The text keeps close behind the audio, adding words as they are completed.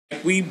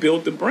We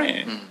built the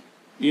brand.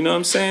 You know what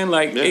I'm saying?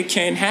 Like, it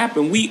can't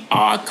happen. We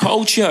are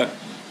culture.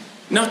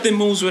 Nothing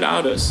moves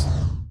without us.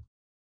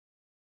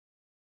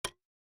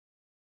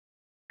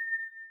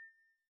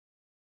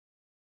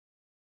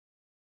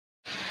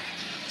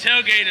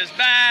 Tailgate is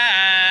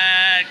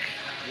back.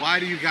 Why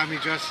do you got me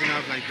dressing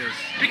up like this?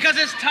 Because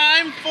it's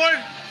time for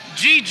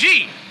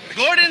GG,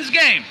 Gordon's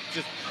game.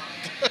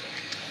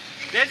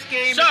 This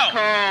game is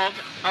called...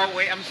 Oh,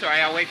 wait, I'm sorry.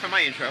 I'll wait for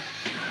my intro.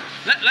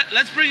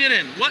 Let's bring it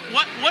in.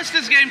 What's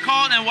this game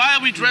called, and why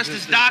are we dressed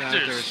as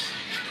doctors?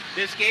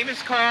 This game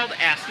is called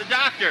Ask the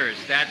Doctors.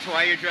 That's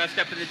why you're dressed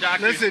up in the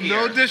doctor's Listen,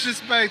 gear. no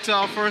disrespect to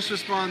our first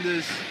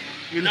responders.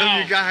 We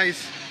love you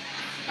guys.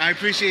 I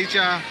appreciate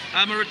y'all.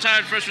 I'm a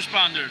retired first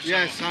responder. So.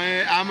 Yes,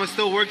 I'm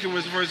still working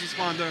with first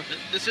responder.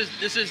 This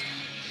is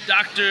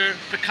Dr.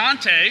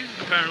 Picante,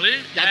 apparently.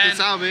 Dr.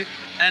 Salve.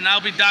 And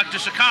I'll be Dr.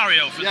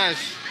 Sicario. Yes.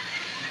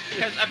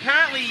 Because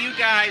apparently you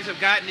guys have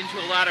gotten into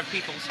a lot of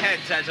people's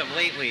heads as of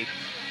lately.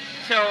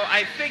 So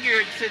I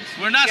figured since...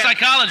 We're not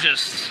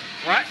psychologists.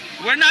 What?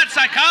 We're not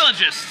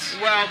psychologists.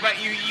 Well,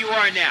 but you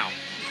are now.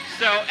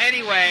 So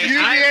anyway...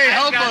 U.B.A,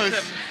 help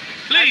us.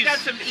 Please. I've got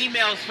some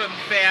emails from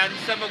fans,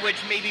 some of which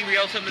may be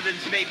real, some of them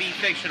may be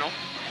fictional.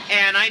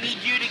 And I need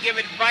you to give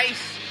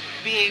advice,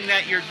 being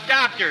that you're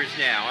doctors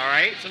now, all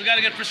right? So we got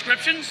to get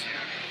prescriptions?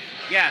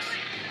 Yes.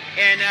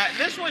 And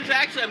this one's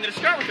actually, I'm going to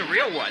start with the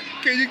real one.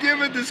 Can you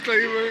give a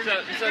disclaimer?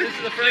 So this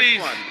is the first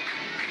one.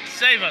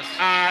 Save us.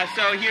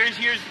 So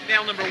here's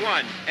mail number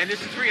one, and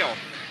this is real.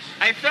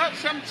 I felt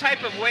some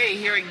type of way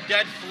hearing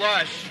Dead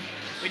Flush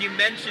when you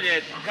mentioned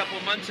it a couple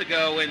of months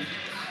ago,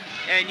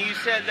 and you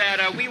said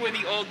that we were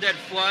the old Dead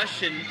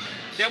Flush, and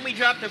then we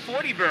dropped the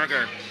 40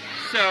 burger.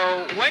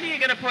 So when are you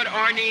going to put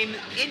our name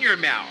in your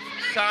mouth?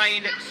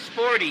 Signed,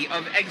 Sporty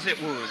of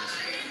Exit Wounds.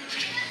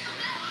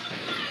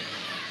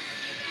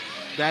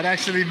 That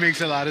actually makes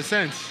a lot of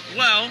sense.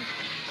 Well,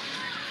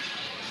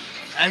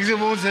 Exit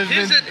Wounds has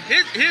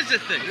here's the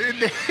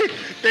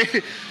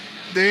thing.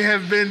 They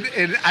have been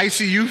in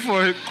ICU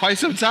for quite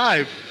some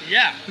time.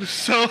 Yeah.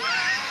 So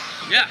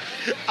yeah,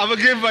 I'm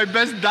gonna give my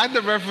best doctor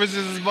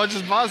references as much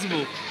as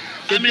possible.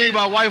 Good thing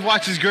my wife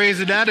watches Grey's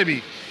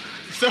Anatomy.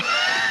 So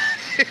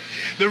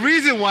the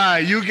reason why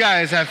you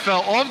guys have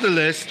fell off the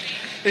list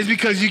is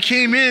because you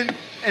came in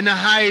a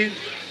high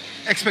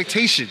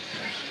expectation.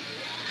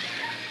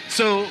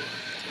 So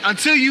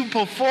until you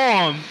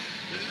perform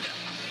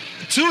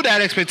to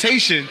that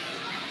expectation,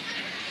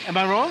 am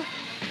I wrong?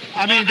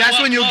 I mean,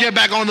 that's when you'll get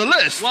back on the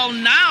list. Well,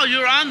 now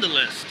you're on the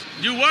list.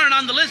 You weren't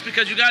on the list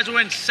because you guys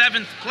were in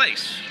 7th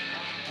place.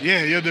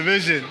 Yeah, your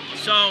division.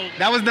 So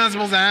that was not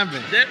supposed to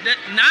happen.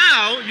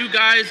 Now you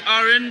guys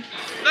are in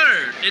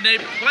 3rd in a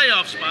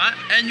playoff spot,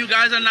 and you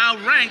guys are now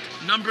ranked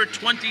number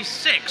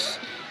 26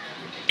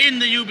 in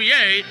the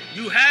U.B.A.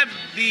 You have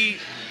the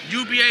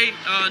U.B.A.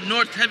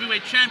 North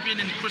Heavyweight Champion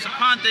in Chris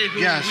Aponte, who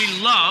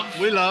we love.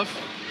 We love.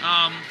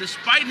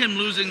 Despite him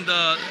losing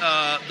the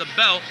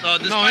belt,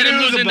 despite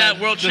him losing that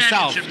world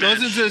championship match.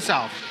 Goes into the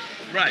South.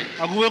 Right.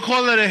 We'll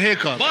call it a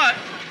hiccup. But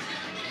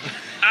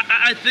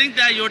I think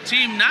that your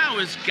team now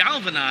is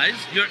galvanized.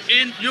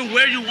 You're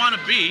where you want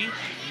to be.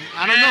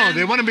 I don't know.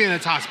 They want to be in the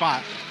top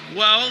spot.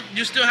 Well,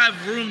 you still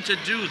have room to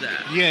do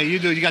that. Yeah, you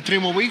do. You got 3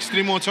 more weeks,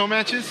 3 more tour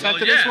matches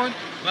after this one?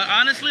 But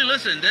honestly,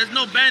 listen, there's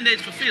no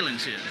Band-Aids for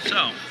feelings here.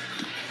 So,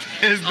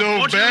 there's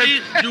no unfortunately,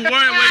 you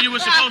weren't where you were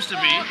supposed to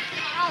be.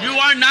 You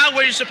are not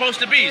where you're supposed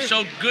to be,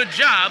 so good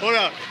job. Hold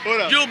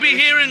up. You'll be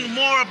hearing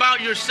more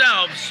about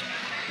yourselves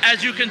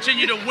as you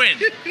continue to win.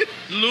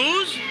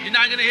 Lose, you're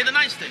not going to hear the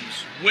nice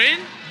things. Win,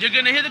 you're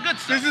going to hear the good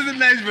stuff. This is the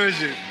nice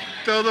version.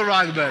 Throw the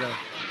rock better.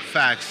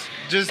 Facts.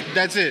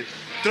 That's it.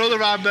 Throw the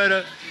rock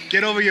better.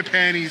 Get over your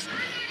panties.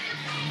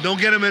 Don't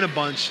get them in a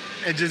bunch,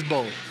 and just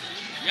bowl.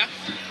 Yep.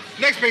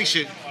 Next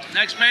patient.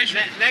 Next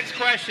patient. Next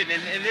question,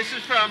 and this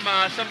is from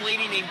some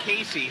lady named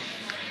Casey.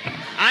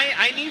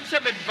 I need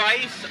some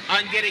advice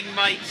on getting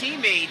my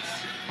teammates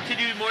to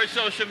do more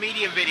social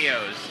media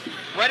videos.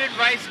 What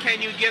advice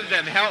can you give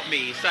them? Help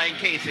me. Signed,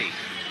 Casey.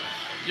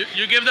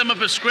 You give them a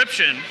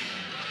prescription,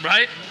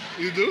 right?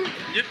 You do?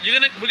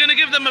 We're gonna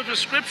give them a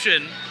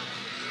prescription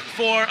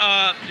for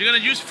you're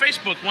gonna use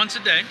Facebook once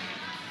a day.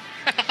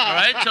 All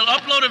right, so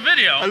upload a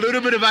video. A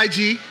little bit of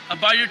IG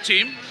about your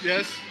team.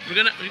 Yes.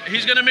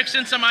 He's gonna mix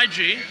in some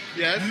IG.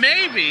 Yes.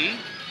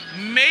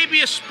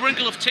 Maybe a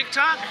sprinkle of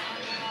TikTok.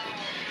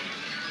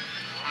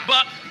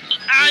 But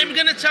I'm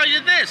gonna tell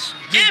you this: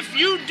 if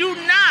you do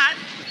not,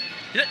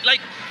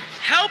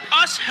 help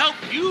us help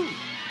you.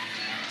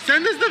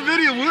 Send us the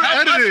video. We'll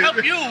edit it.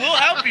 Help you. We'll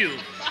help you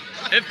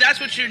if that's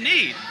what you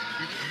need.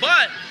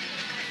 But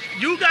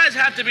you guys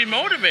have to be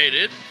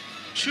motivated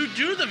to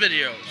do the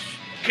videos.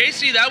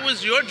 Casey, that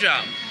was your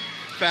job.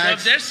 Facts. So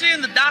if they're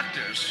seeing the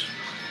doctors,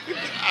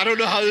 I don't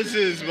know how this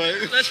is, but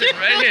listen,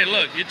 right here,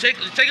 look. You take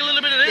a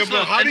little bit of this. Yo,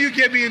 bro, how do you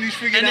get me in these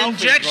freaking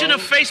outfits, injection bro?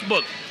 of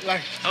Facebook.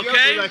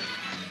 Okay.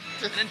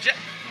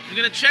 You're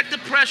gonna check the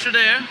pressure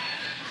there.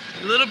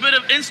 A little bit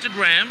of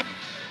Instagram,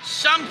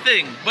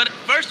 something. But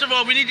first of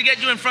all, we need to get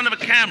you in front of a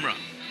camera.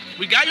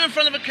 We got you in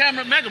front of a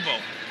camera at Mega Bowl.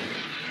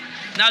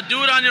 Now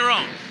do it on your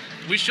own.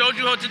 We showed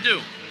you what to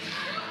do.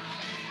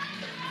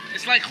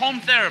 It's like home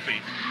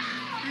therapy.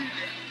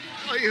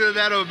 Either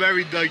that or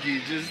marry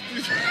Dougie.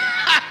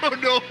 I don't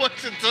know what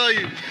to tell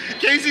you.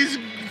 Casey's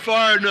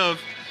far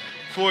enough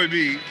for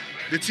me.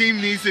 The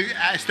team needs to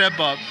step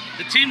up.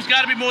 The team's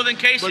got to be more than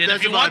Casey. But And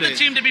if you want the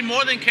team to be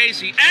more than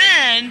Casey,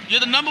 and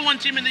you're the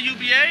 #1 team in the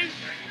U.B.A.,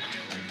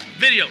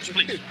 videos,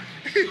 please.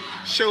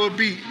 Show a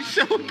beat.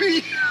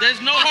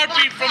 There's no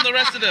heartbeat from the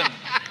rest of them.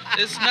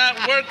 It's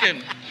not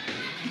working.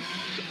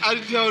 I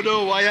don't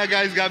know why y'all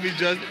guys got me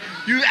just.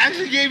 You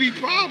actually gave me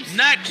props.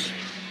 Next.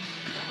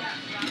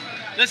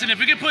 Listen, if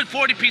we can put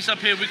 40 piece up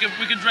here, we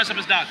can dress up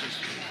as doctors.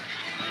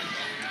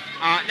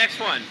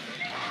 Next one.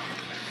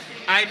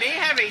 I may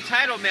have a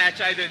title match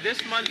either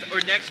this month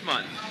or next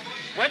month.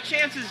 What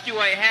chances do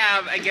I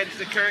have against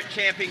the current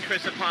champion,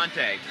 Chris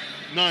Aponte?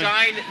 None.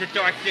 Signed, the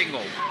Dark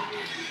Dingle,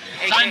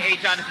 a.k.a.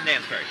 Jonathan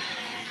Dansbury.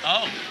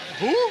 Oh.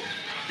 Who?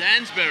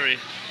 Dansbury.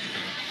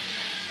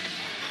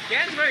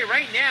 Dansbury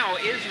right now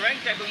is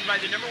ranked, I believe,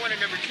 either #1 or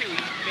 #2.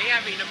 He may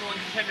have a #1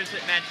 contenders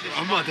match this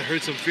I'm month. about to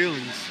hurt some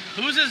feelings.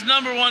 Who's his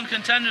 #1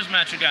 contenders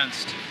match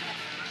against?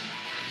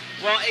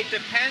 Well, it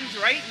depends.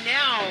 Right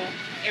now,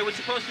 it was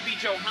supposed to be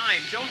Joe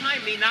Heim. Joe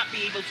Heim may not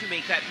be able to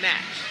make that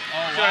match.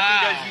 Oh, so if he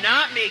does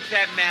not make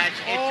that match,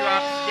 it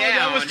drops down.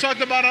 That was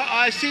talked about.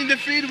 I seen the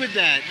feed with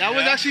that. That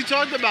was actually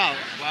talked about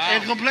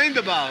and complained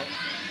about.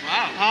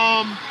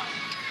 Wow.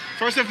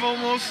 First and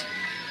foremost,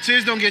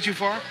 tears don't get you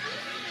far.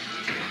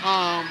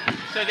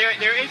 So there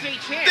is a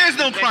chance. There's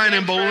no crying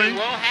in bowling.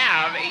 We'll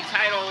have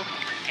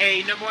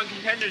a #1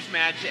 contenders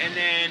match, and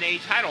then a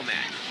title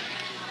match.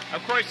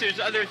 Of course, there's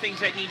other things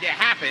that need to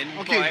happen,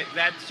 but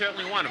that's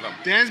certainly one of them.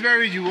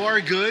 Dansbury, you are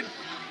good.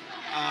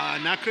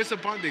 Not Chris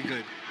Aponte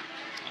good.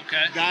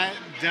 Okay.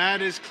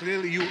 That is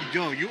clearly you.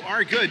 Yo, you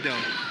are good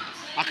though.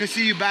 I can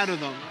see you battle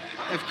them.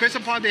 If Chris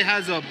Aponte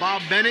has a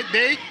Bob Bennett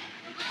day,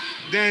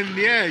 then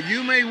yeah,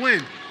 you may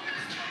win.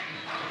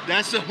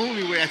 That's the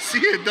only way I see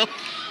it though.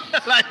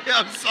 Like,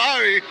 I'm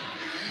sorry.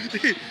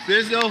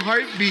 There's no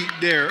heartbeat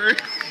there.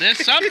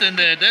 There's something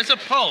there. There's a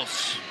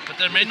pulse, but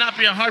there may not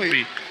be a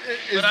heartbeat.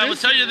 But I will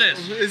tell you this.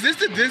 Is this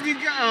the Disney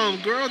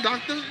girl,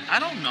 doctor? I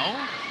don't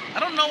know. I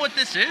don't know what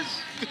this is.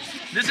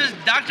 This is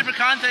Dr.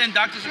 Picante and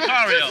Dr.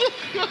 Sicario.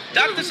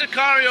 Dr.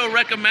 Sicario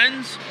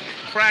recommends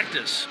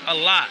practice a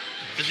lot.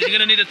 Because you're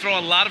going to need to throw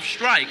a lot of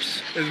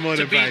strikes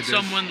to beat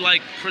someone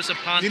like Chris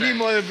Aponte. You need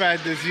more than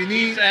practice. You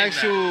need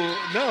actual...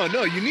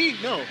 You need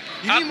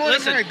more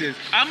than practice.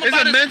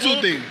 It's a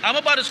mental thing. I'm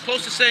about as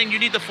close to saying you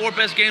need the 4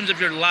 best games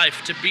of your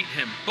life to beat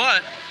him.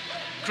 But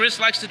Chris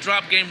likes to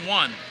drop game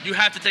 1. You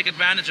have to take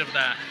advantage of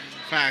that.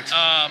 Facts.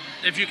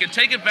 If you can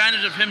take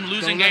advantage of him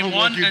losing game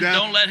 1 and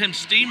don't let him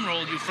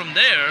steamroll you from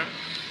there,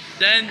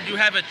 then you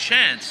have a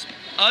chance.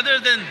 Other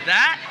than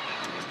that,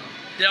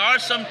 there are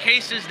some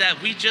cases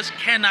that we just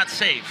cannot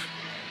save.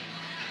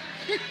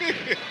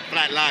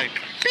 Flatline.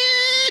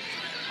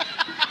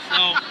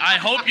 So I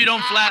hope you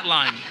don't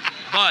flatline,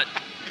 but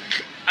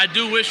I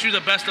do wish you the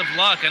best of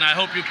luck, and I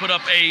hope you put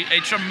up a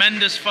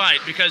tremendous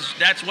fight, because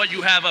that's what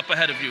you have up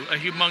ahead of you, a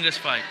humongous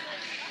fight.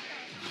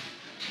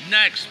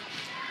 Next.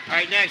 All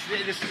right, next,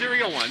 the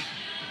serial one.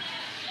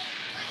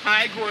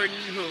 Hi, Gordon,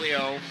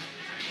 Julio,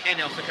 and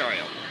El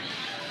Sicario.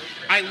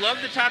 I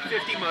love the top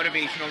 50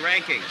 motivational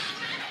rankings.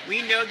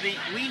 We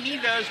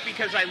need those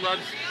because I love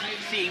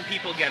seeing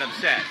people get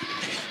upset.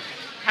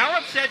 How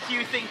upset do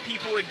you think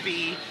people would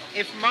be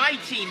if my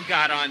team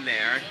got on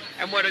there,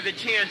 and what are the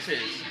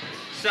chances?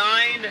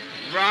 Signed,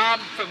 Rob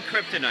from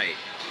Kryptonite.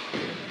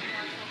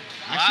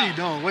 Actually,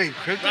 no, wait.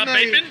 Kryptonite? Rob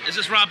Bateman? Is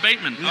this Rob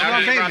Bateman? It's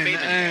Rob Bateman.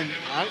 And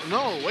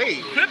no,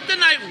 wait.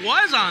 Kryptonite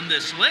was on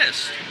this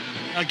list.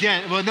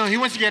 Again. Well, no, he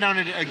wants to get on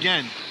it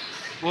again.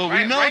 Well,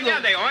 we know right now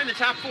they are in the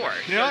top 4.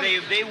 Yeah. So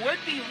they would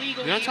be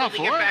legally able to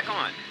get back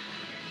on.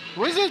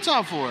 Where's the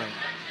top 4?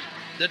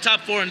 They're top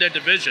 4 in their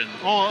division.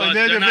 Oh, in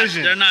their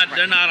division. They're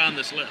not on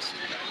this list.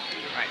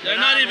 Right. They're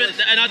not even,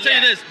 and I'll tell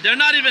you this, they're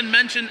not even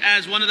mentioned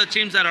as one of the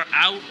teams that are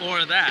out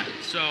or that.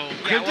 So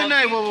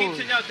Kryptonite,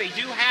 keep to note they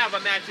do have a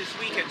match this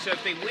weekend, so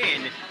if they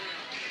win,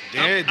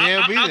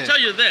 I'll tell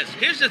you this.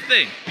 Here's the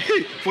thing.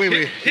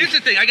 wait. Here's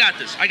the thing. I got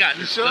this.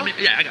 You sure?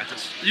 I got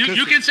this.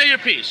 You can say your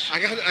piece.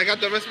 I got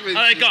the rest of it.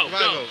 All right,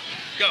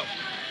 go.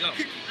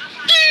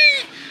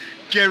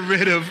 Get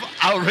rid of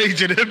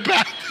outrage and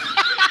impact.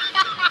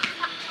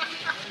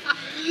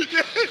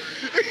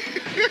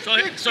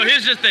 So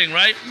here's the thing,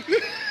 right?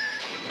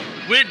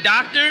 We're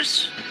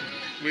doctors.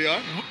 We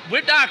are?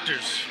 We're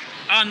doctors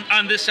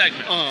on this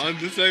segment. On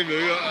this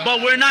segment, yeah.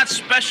 But we're not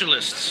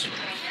specialists.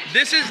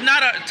 This is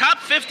not top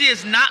 50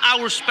 is not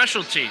our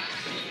specialty.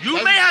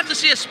 You may have to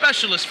see a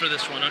specialist for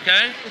this one,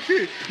 okay?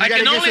 I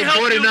can only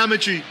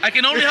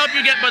help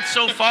you get but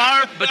so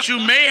far, but you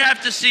may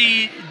have to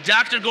see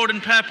Dr.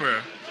 Gordon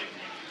Pepper,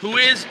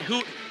 he's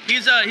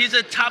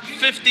a top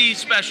 50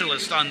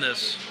 specialist on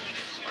this.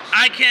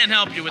 I can't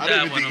help you with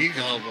that one. I don't think he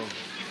can help him.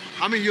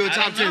 I mean, you're a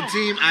top 10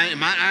 team. In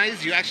my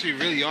eyes, you actually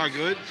really are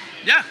good.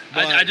 Yeah,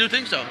 But- I do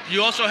think so.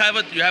 You also have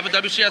a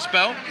WCS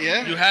belt.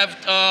 Yeah. You have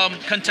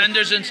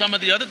contenders in some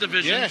of the other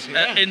divisions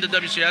Yeah. in the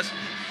WCS.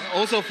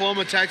 Also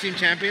former tag team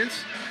champions.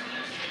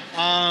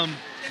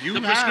 You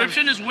The have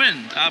prescription is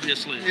win,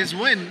 obviously. is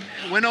win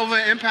over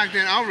Impact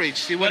and Outrage.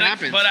 See what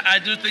happens. But I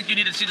do think you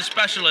need to see the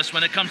specialists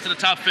when it comes to the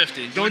top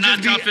 50. We're Don't not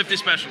just be- top 50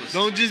 specialists.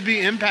 Don't just be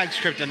Impact's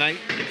kryptonite.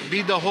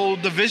 Be the whole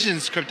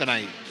division's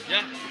kryptonite.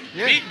 Yeah.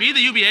 Yeah. Be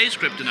the UBA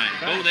script tonight.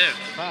 Go there.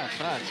 Facts.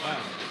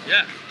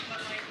 Yeah.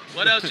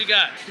 What else you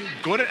got?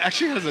 Gordon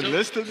actually has a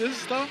list of this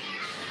stuff.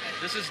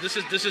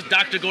 This is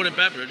Dr. Gordon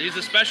Pepper. He's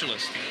a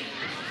specialist.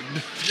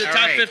 He's a All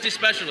top right. 50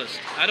 specialist.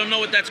 I don't know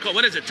what that's called.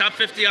 What is it? Top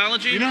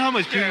 50ology? You know how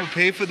much people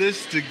pay for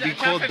this to be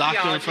called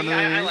doctor in front of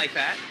I them? like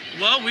that.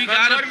 Well, we But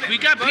got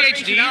PhDs.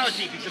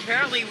 motivationology, because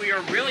apparently we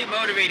are really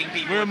motivating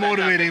people. We're with that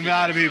motivating a topic.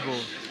 lot of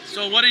people.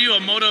 So what are you, a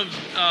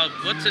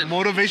what's it?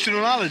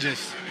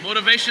 Motivationologists.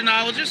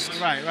 Motivationologist?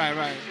 Right.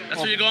 That's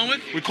what you're going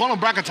with? We call them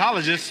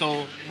bracketologists,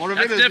 so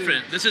motivators. That's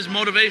different. This is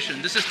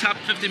motivation. This is top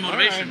 50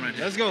 motivation All right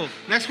here. Let's go.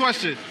 Next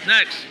question.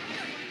 Next.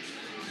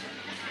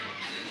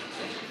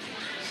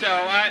 So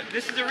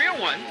this is a real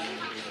one.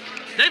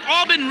 They've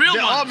all been real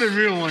They've ones. all been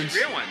real ones.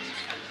 Real ones.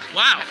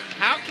 Wow.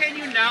 How can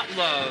you not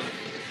love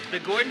the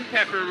Gordon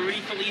Pepper,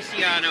 Rudy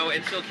Feliciano,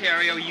 and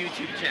Silcario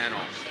YouTube channel?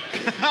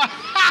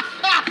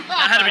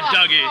 That had to be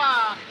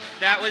Dougie.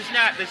 That was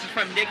not. This is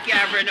from Nick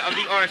Gavrin of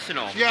the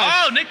Arsenal. Yes.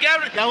 Oh, Nick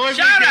Gavrin. That was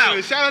Shout Nick out.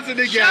 Gavrin. Shout out to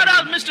Nick Shout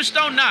out Gavrin. Mr.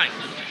 Stone 9.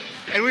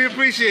 And we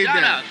appreciate Shout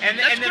that. out. And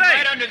That's then great.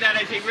 right under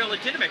that is a real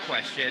legitimate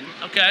question: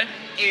 Okay.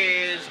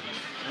 is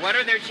what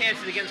are their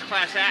chances against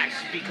Class Acts?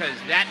 Because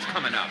that's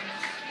coming up.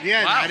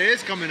 Yeah, Wow. that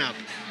is coming up.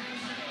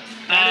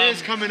 That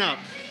is coming up.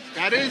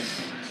 That is,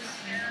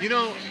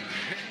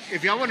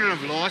 if y'all wouldn't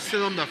have lost to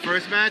them the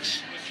first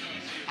match,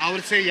 I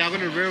would say y'all going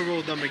to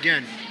railroad them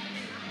again.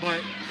 But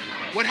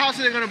what house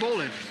are they going to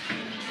bowl in?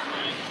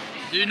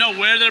 Do you know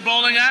where they're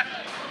bowling at?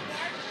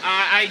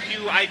 I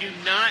do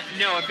not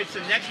know. If it's the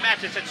next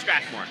match, it's at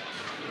Strathmore.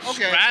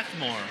 Okay.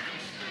 Strathmore.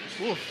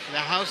 Oof, the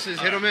house is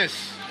hit or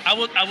miss. I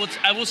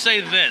will say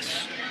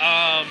this.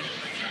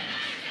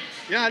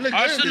 Yeah, it looked good.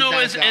 Arsenal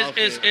this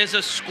outfit. is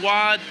a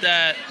squad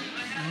that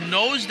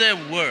knows their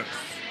worth.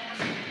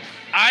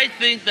 I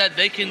think that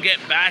they can get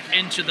back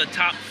into the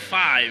top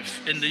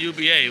 5 in the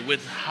UBA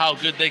with how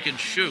good they can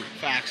shoot.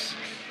 Facts.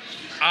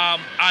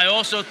 I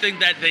also think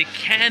that they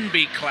can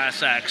beat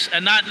Class Acts,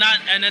 and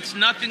and it's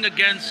nothing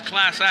against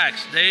Class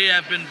Acts. They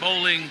have been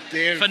bowling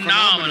They're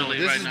phenomenally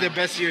This right is now. their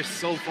best year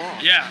so far.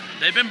 Yeah,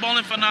 they've been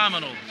bowling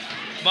phenomenal.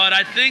 But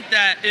I think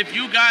that if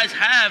you guys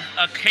have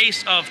a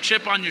case of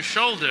chip on your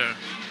shoulder,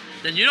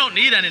 then you don't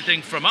need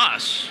anything from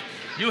us.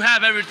 You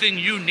have everything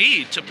you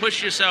need to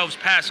push yourselves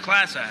past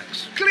Class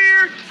Acts.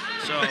 Clear.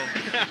 So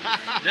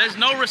there's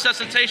no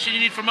resuscitation you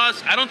need from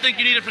us. I don't think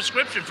you need a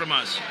prescription from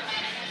us.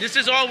 This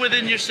is all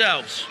within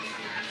yourselves.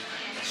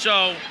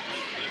 So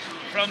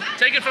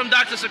take it from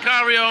Dr.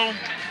 Sicario.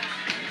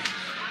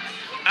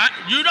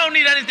 You don't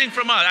need anything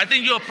from us. I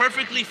think you're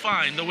perfectly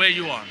fine the way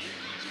you are.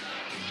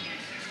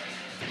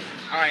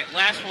 All right,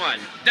 last one.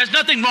 There's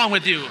nothing wrong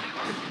with you.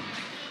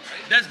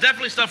 There's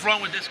definitely stuff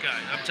wrong with this guy.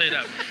 I'll tell you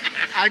that.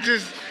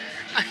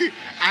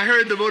 I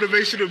heard the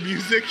motivational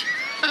music.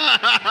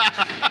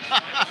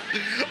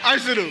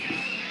 Arsenal,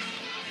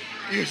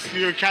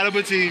 you're a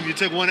caliber team. You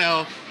took one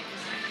L.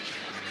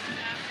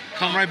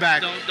 Come right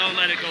back. Don't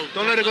let it go.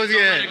 Don't let it go to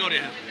your Don't head. let it go to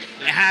your head.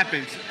 It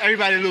happens.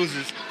 Everybody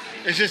loses.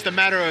 It's just a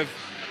matter of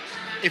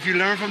if you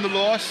learn from the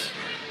loss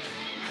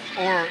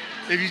or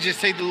if you just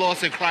take the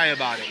loss and cry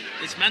about it.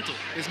 It's mental.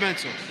 It's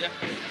mental. Yeah.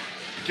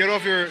 Get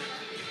off your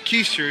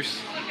keisters.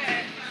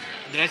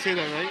 Did I say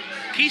that right?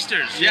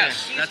 Keisters, Yeah.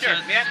 yes. Easter. That's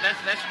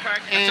That's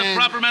correct. a And-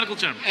 proper medical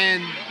term.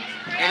 And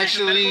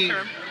actually,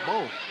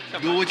 medical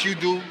term. do what you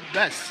do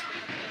best.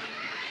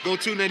 Go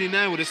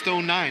 299 with a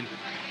stone 9.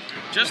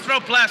 Just throw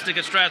plastic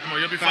at Strathmore.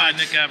 You'll be fine,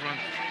 Facts. Nick Avron.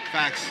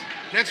 Facts.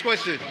 Next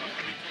question,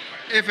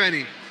 if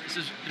any.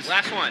 This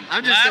Last one.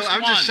 I'm Last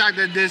just one. shocked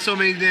that there's so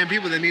many damn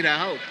people that need our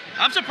help.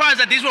 I'm surprised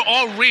that these were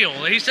all real.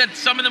 He said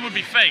some of them would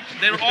be fake.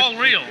 They were all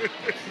real.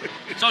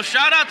 So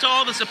shout out to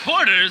all the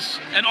supporters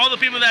and all the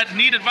people that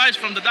need advice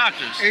from the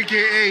doctors.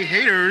 AKA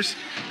haters.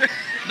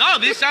 No,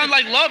 these sound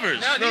like lovers.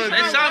 No, these They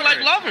are sound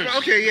like lovers. lovers.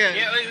 Okay, yeah.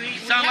 Yeah, we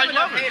Sound have like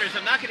enough lovers. haters.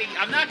 I'm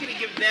not gonna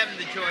give them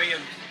the joy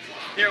of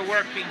their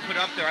work being put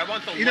up there. I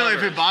want the You know, if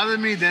lovers. it bothered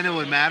me, then it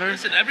would matter.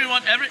 Listen,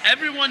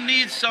 everyone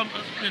needs some,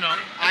 everyone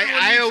I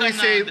needs always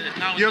some say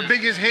now and your then.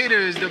 biggest hater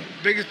is the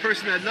biggest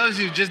person that loves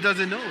you, just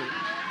doesn't know it.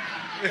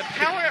 the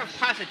power of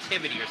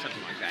positivity or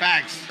something like that.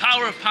 Facts.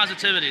 Power of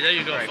positivity. There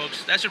you go, Right.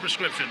 folks. That's your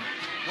prescription.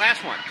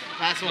 Last one.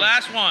 Last one.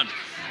 Last one.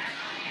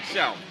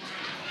 So,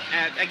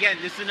 again,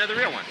 this is another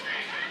real one.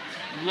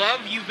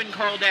 Love, you've been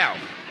called out.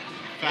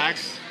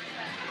 Facts.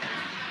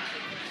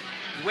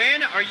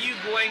 When are you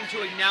going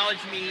to acknowledge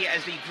me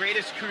as the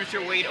greatest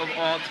cruiserweight of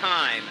all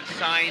time?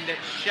 Signed,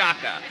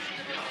 Shaka.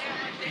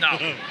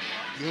 No.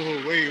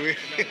 No, wait.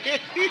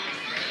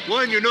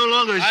 One, you're no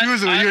longer a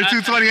cruiserweight. You're a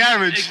 220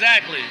 average.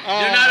 Exactly.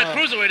 You're not a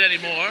cruiserweight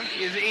anymore.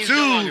 He's no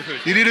longer Two,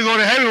 cruiserweight. you need to go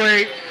to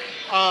heavyweight.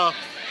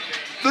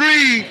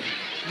 3,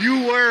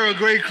 you were a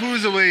great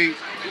cruiserweight.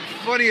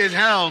 Funny as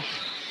hell.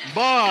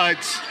 But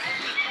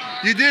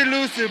you did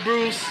lose to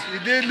Bruce. You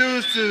did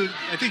lose to,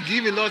 I think you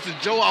even lost to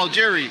Joe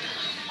Algieri.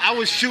 I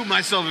would shoot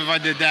myself if I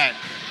did that.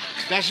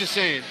 That's just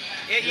saying.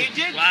 You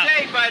did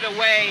say, by the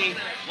way,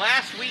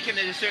 last week in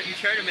the certain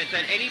tournament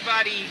that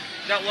anybody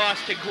that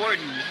lost to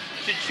Gordon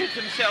should shoot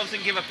themselves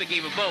and give up the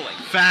game of bowling.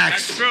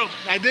 Facts. That's true.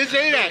 I did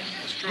say that.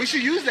 We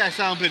should use that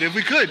sound bit if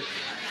we could.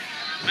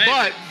 Maybe.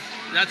 But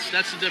that's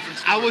the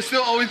difference. I would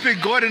still always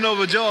pick Gordon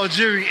over Joe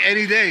Algieri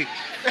any day.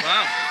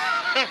 Wow.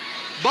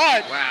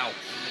 But Wow.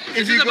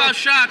 This is about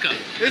Shaka.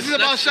 This is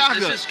about Shaka.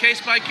 This is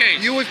case by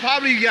case. You was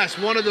probably, yes,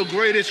 one of the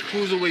greatest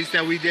cruiserweights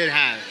that we did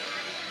have.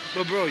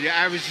 But bro, your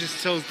average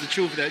just tells the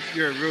truth that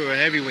you're a real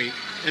heavyweight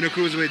in the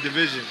cruiserweight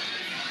division.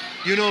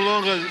 You no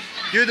longer,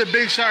 you're the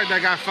big shark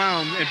that got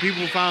found and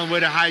people found where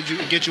to hide you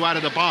and get you out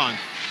of the pond.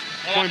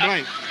 Point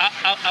blank.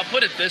 I'll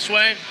put it this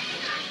way.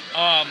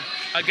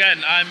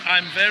 Again,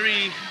 I'm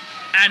very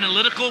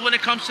analytical when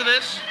it comes to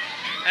this.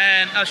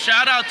 And a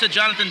shout out to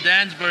Jonathan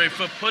Dansbury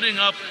for putting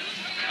up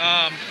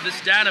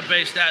this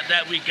database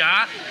that we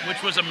got,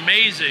 which was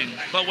amazing.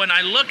 But when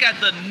I look at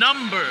the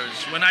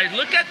numbers, when I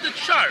look at the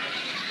chart,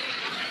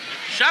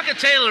 Shaka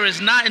Taylor is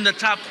not in the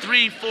top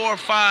 3, 4,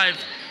 5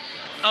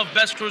 of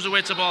best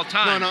cruiserweights of all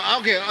time. No,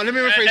 okay, let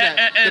me rephrase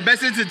that. The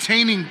best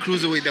entertaining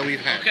cruiserweight that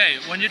we've had. Okay,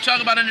 when you talk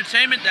about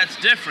entertainment, that's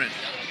different.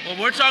 Well,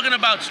 we're talking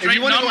about straight if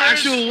you want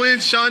numbers. to go actual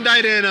wins, Sean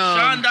Dyche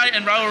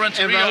and Raul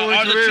Renteria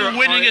are the two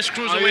winningest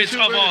cruiserweights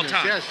of all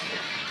time. Yes.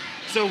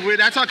 So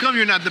that's how come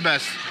you're not the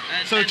best.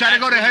 So try to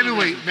go to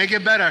heavyweight, make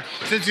it better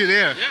since you're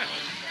there.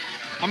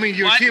 Yeah. I mean,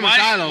 you're Team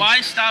Asylum.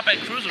 Why stop at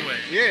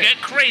cruiserweight? Yeah. Get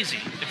crazy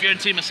if you're in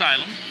Team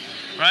Asylum,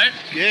 right?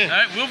 Yeah. All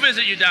right, we'll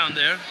visit you down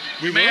there.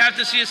 We may have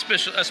to see a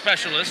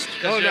specialist.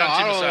 Oh, no,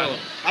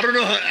 I don't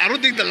know. I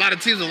don't think a lot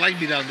of teams will like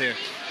me down there.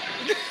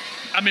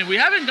 I mean, we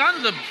haven't gone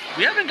to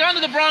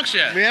the Bronx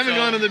yet. We haven't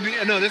gone to the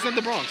no. That's not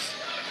the Bronx.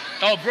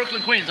 Oh,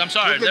 Brooklyn, Queens. I'm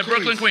sorry, they're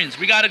Brooklyn, Queens.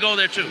 We got to go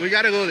there too. We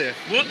got to go there.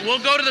 We'll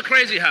go to the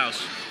Crazy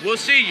House. We'll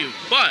see you,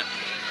 but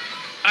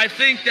I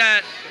think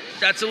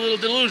that's a little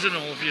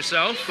delusional of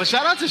yourself. But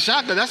shout out to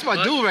Shaka. That's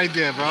my dude right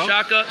there, bro.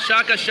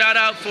 Shaka, shout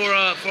out for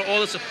all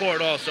the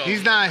support also.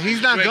 He's not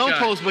gun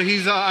post, but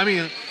he's I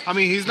mean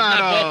he's not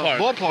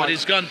ballpark, but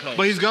he's gun post.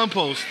 But he's gun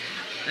post.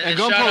 And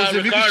gun post,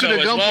 if you can shoot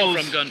a gun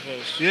post from gun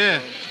post. Yeah.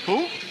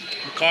 Who?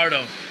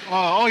 Ricardo.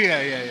 Oh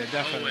yeah,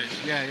 definitely.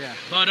 Always. Yeah.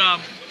 But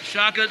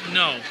Shaka,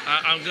 no,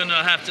 I'm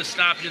gonna have to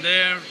stop you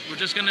there. We're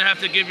just gonna have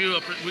to give you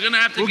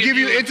We'll give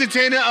you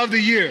entertainer of the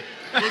year.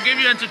 We'll give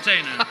you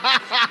entertainer,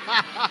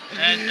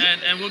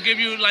 and we'll give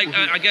you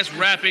I guess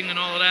rapping and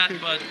all of that.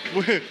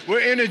 But we'll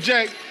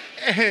interject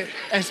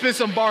and spit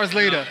some bars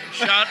later.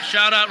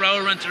 Shout out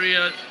Raul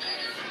Renteria.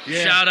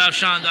 Yeah. Shout out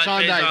Sean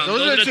Dyche.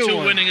 Those are the two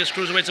winningest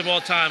cruiserweights of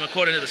all time,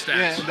 according to the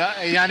stats.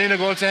 Yeah, y'all need to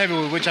go up to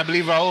heavyweight, which I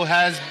believe Raul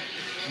has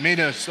made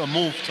a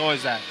move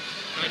towards that.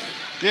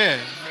 Yeah.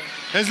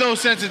 There's no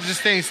sense of just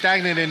staying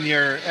stagnant in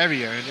your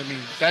area. I mean,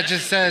 that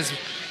just says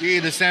you're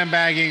either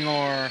sandbagging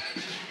or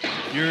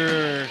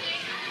you're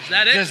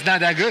just not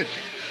that good.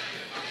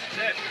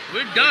 That's it.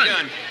 We're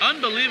done.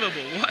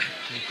 Unbelievable.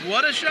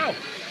 What a show.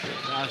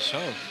 What a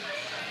show.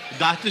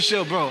 Dr.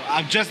 Show, bro.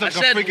 I'm just like a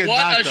freaking doctor.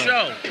 What a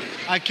show.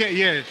 I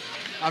can't,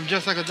 I'm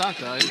just like a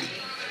doctor.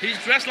 He's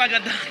dressed like a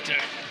doctor.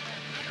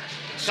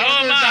 So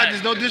am I.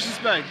 Doctors, no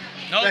disrespect.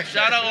 No,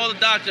 shout out all the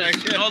doctors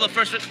and all the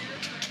first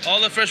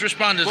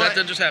responders.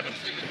 That just happened.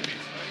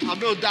 I'm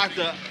no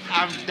doctor.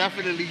 I'm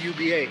definitely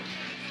U.B.A.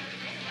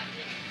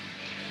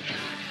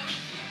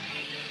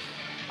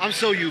 I'm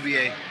so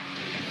U.B.A.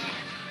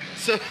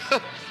 So,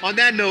 on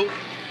that note,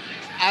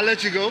 I'll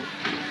let you go.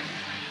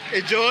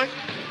 Enjoy.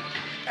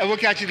 And we'll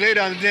catch you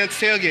later on the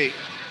next tailgate.